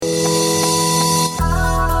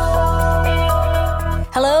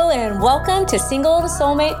Welcome to Single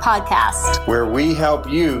Soulmate Podcast, where we help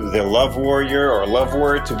you, the love warrior or love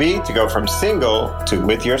warrior to be, to go from single to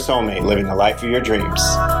with your soulmate, living the life of your dreams.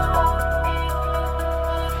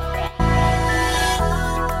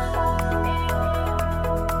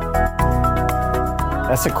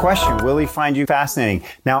 That's a question. Will he find you fascinating?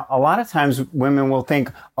 Now, a lot of times women will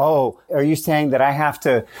think, oh, are you saying that I have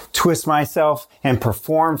to twist myself and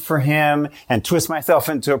perform for him and twist myself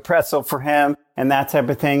into a pretzel for him and that type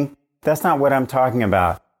of thing? That's not what I'm talking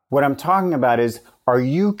about. What I'm talking about is, are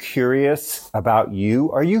you curious about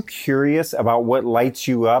you? Are you curious about what lights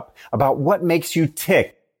you up, about what makes you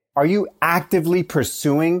tick? Are you actively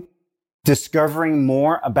pursuing discovering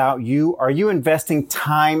more about you? Are you investing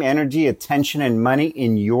time, energy, attention, and money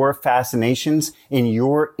in your fascinations, in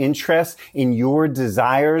your interests, in your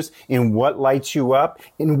desires, in what lights you up,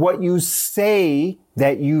 in what you say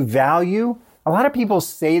that you value? A lot of people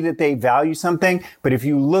say that they value something, but if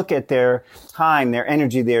you look at their time, their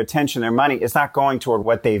energy, their attention, their money, it's not going toward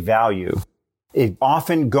what they value. It's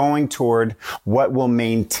often going toward what will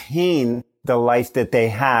maintain the life that they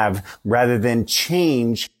have rather than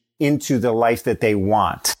change into the life that they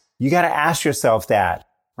want. You got to ask yourself that,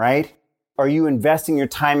 right? Are you investing your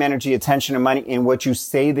time, energy, attention, and money in what you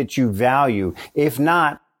say that you value? If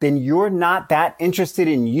not, then you're not that interested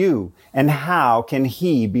in you. And how can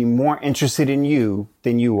he be more interested in you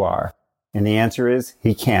than you are? And the answer is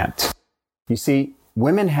he can't. You see,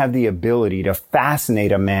 women have the ability to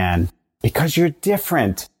fascinate a man because you're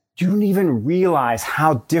different. You don't even realize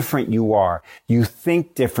how different you are. You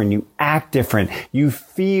think different. You act different. You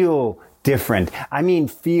feel different. I mean,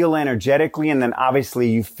 feel energetically, and then obviously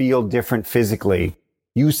you feel different physically.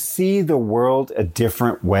 You see the world a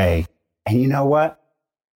different way. And you know what?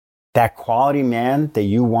 That quality man that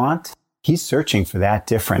you want, he's searching for that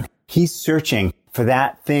different. He's searching for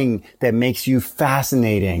that thing that makes you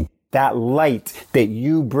fascinating, that light that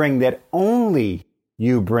you bring, that only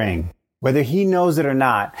you bring. Whether he knows it or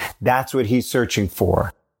not, that's what he's searching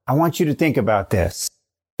for. I want you to think about this.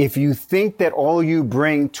 If you think that all you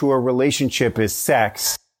bring to a relationship is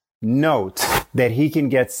sex, note that he can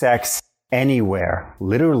get sex anywhere,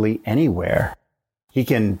 literally anywhere. He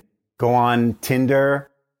can go on Tinder.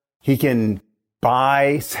 He can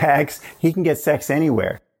buy sex. He can get sex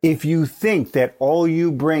anywhere. If you think that all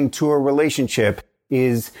you bring to a relationship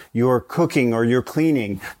is your cooking or your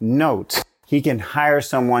cleaning, note he can hire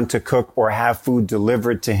someone to cook or have food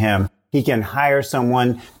delivered to him. He can hire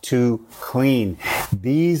someone to clean.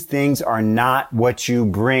 These things are not what you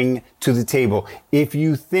bring to the table. If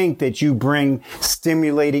you think that you bring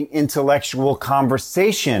stimulating intellectual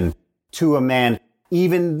conversation to a man,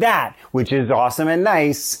 even that, which is awesome and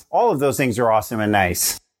nice, all of those things are awesome and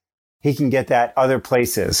nice. He can get that other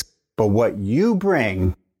places. But what you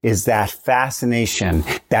bring is that fascination,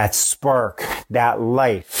 that spark, that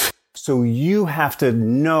life. So you have to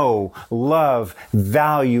know, love,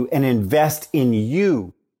 value, and invest in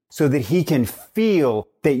you so that he can feel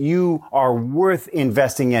that you are worth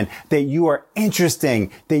investing in, that you are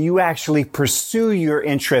interesting, that you actually pursue your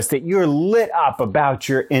interests, that you're lit up about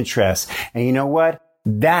your interests. And you know what?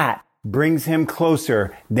 That brings him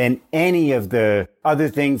closer than any of the other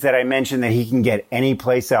things that I mentioned that he can get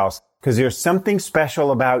anyplace else. Because there's something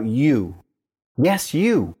special about you. Yes,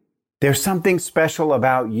 you. There's something special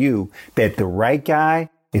about you that the right guy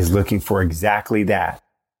is looking for exactly that.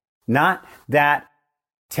 Not that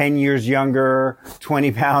 10 years younger,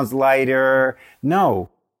 20 pounds lighter. No,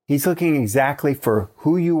 he's looking exactly for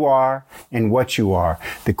who you are and what you are.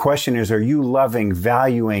 The question is, are you loving,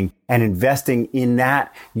 valuing, and investing in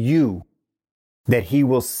that you that he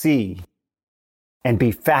will see and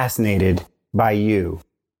be fascinated by you?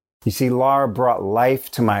 You see, Laura brought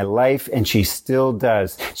life to my life, and she still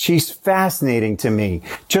does. She's fascinating to me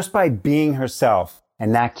just by being herself.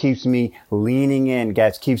 And that keeps me leaning in,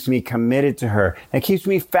 guys, keeps me committed to her. It keeps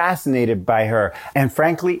me fascinated by her. And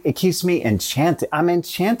frankly, it keeps me enchanted. I'm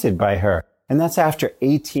enchanted by her. And that's after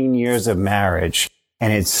 18 years of marriage.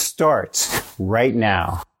 And it starts right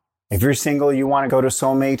now. If you're single, you want to go to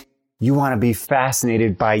Soulmate, you want to be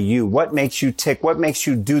fascinated by you. What makes you tick? What makes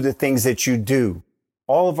you do the things that you do?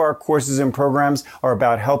 All of our courses and programs are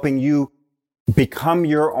about helping you become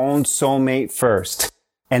your own soulmate first.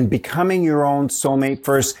 And becoming your own soulmate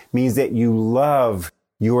first means that you love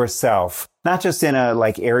yourself. Not just in a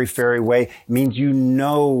airy-fairy way. It means you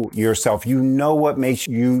know yourself. You know what makes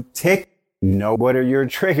you tick. You know what are your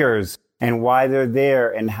triggers and why they're there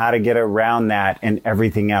and how to get around that and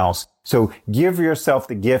everything else. So give yourself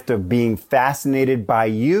the gift of being fascinated by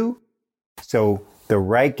you so the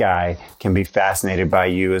right guy can be fascinated by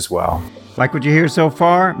you as well. Like what you hear so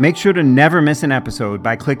far? Make sure to never miss an episode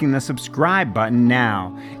by clicking the subscribe button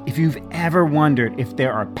now. If you've ever wondered if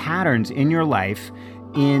there are patterns in your life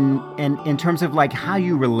in terms of like how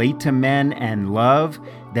you relate to men and love,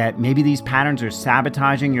 that maybe these patterns are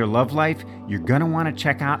sabotaging your love life, you're going to want to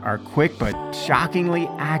check out our quick but shockingly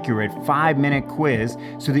accurate 5-minute quiz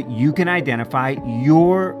so that you can identify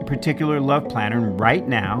your particular love pattern right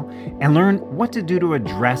now and learn what to do to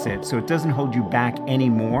address it so it doesn't hold you back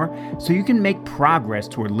anymore, so you can make progress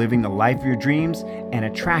toward living the life of your dreams and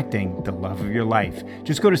attracting the love of your life.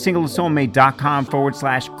 Just go to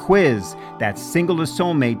singletosoulmate.com/quiz. That's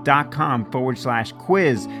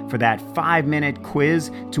singletosoulmate.com/quiz for that 5-minute quiz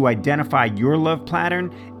to identify your love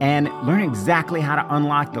pattern and learn exactly how to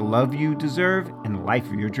unlock the love you deserve and the life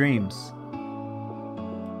of your dreams.